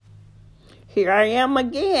Here I am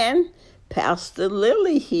again, Pastor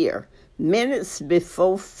Lily here, minutes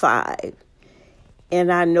before 5.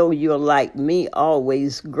 And I know you're like me,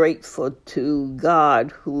 always grateful to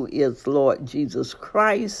God, who is Lord Jesus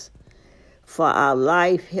Christ, for our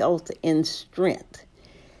life, health, and strength.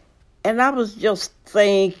 And I was just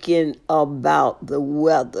thinking about the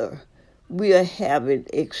weather. We are having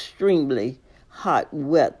extremely hot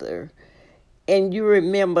weather. And you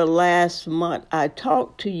remember last month I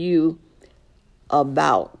talked to you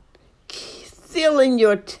about filling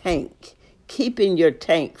your tank, keeping your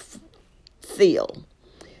tank filled.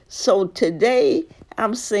 So today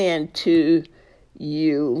I'm saying to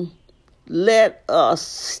you, let us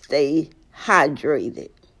stay hydrated.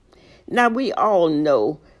 Now we all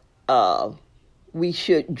know we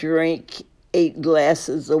should drink 8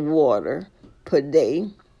 glasses of water per day.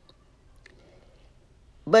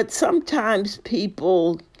 But sometimes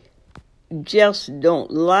people just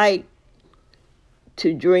don't like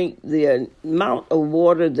to drink the amount of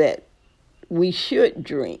water that we should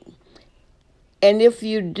drink. And if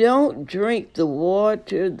you don't drink the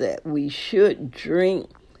water that we should drink,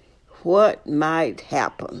 what might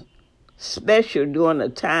happen? Especially during a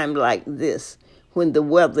time like this when the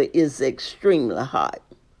weather is extremely hot.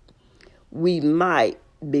 We might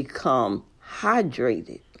become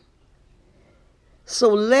hydrated.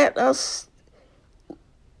 So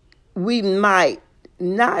we might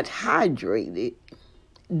not hydrated,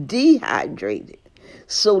 dehydrated.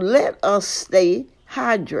 So let us stay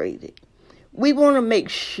hydrated. We want to make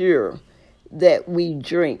sure that we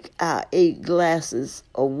drink our 8 glasses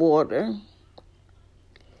of water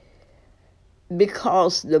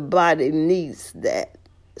because the body needs that,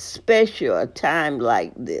 especially a time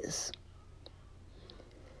like this.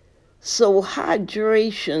 So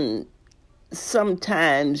hydration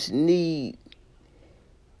sometimes need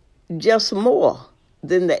just more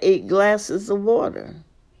than the 8 glasses of water.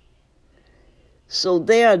 So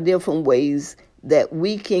there are different ways that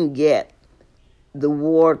we can get the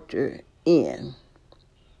water in.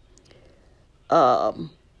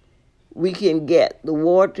 We can get the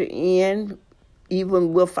water in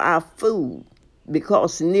even with our food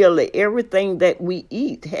because nearly everything that we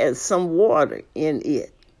eat has some water in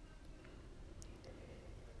it.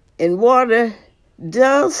 And water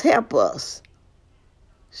does help us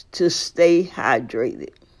to stay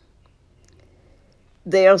hydrated.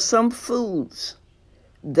 There are some foods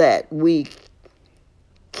that we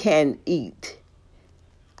can eat.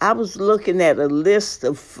 I was looking at a list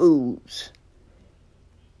of foods,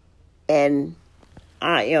 and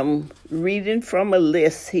I am reading from a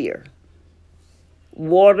list here.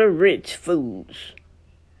 Water-rich foods.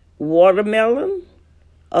 Watermelon,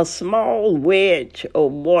 a small wedge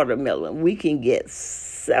of watermelon, we can get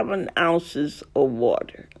 7 ounces of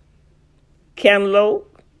water.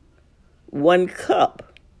 Cantaloupe, 1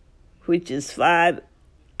 cup, which is 5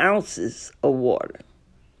 ounces of water.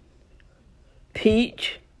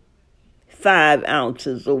 Peach, 5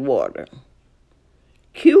 ounces of water.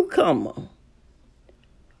 Cucumber,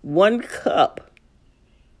 1 cup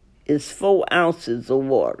is 4 ounces of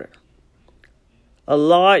water. A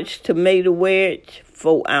large tomato wedge,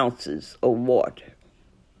 4 ounces of water.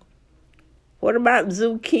 What about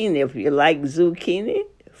zucchini? If you like zucchini,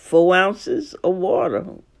 4 ounces of water.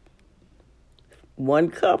 1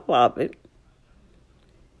 cup of it.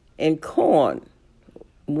 And corn,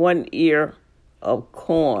 1 ear of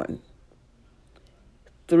corn,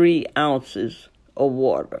 3 ounces of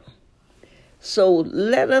water. So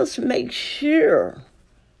let us make sure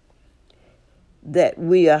that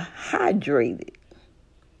we are hydrated.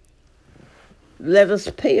 Let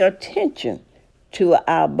us pay attention to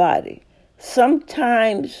our body.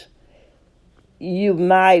 Sometimes you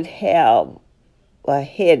might have a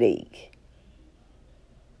headache.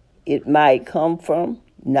 It might come from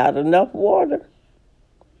not enough water,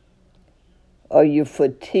 or you're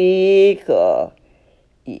fatigued, or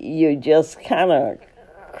you're just kind of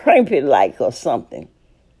crampy-like or something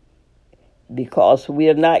because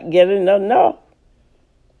we're not getting enough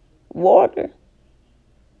water.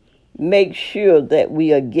 Make sure that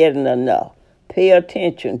we are getting enough. Pay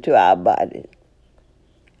attention to our body.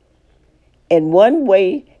 And one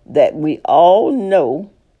way that we all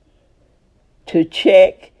know to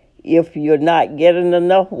check if you're not getting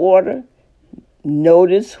enough water,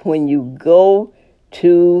 notice when you go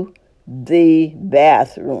to the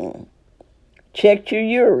bathroom. Check your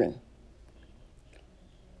urine.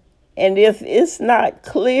 And if it's not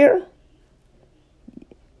clear,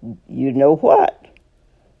 you know what?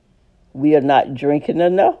 We are not drinking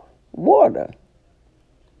enough water.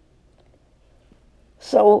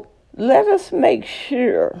 So let us make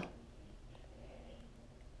sure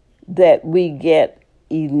that we get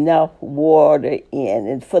enough water in.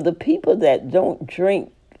 And for the people that don't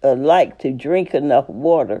drink or like to drink enough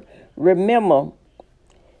water, remember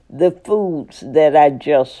the foods that I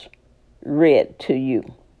just read to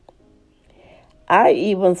you. I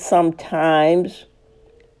even sometimes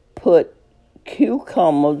put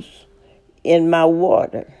cucumbers in my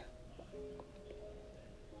water.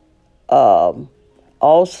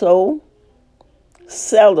 Also,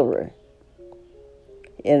 celery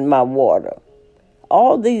in my water.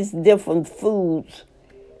 All these different foods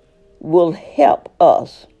will help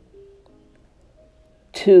us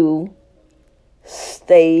to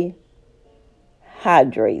stay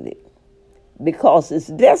hydrated, because it's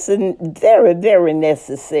very, very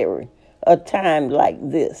necessary a time like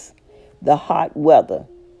this, the hot weather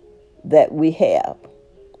that we have.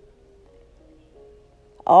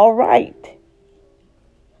 All right.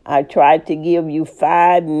 I tried to give you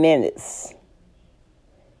 5 minutes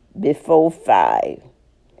before 5,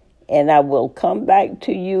 and I will come back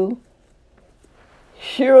to you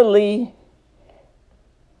surely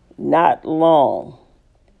not long,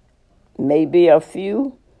 maybe a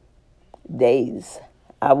few days.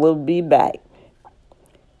 I will be back.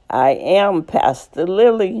 I am Pastor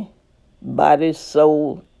Lily, body,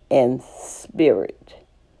 soul, and spirit.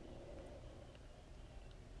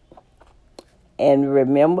 And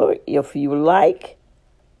remember, if you like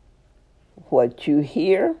what you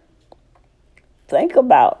hear, think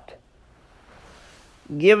about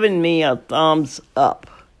giving me a thumbs up.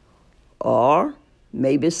 Or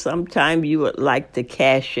maybe sometime you would like to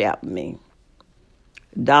cash out me.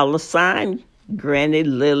 $ Granny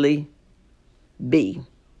Lily B.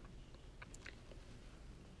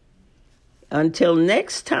 Until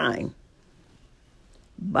next time,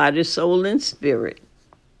 Body, Soul, and Spirit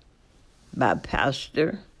by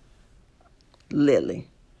Pastor Lily.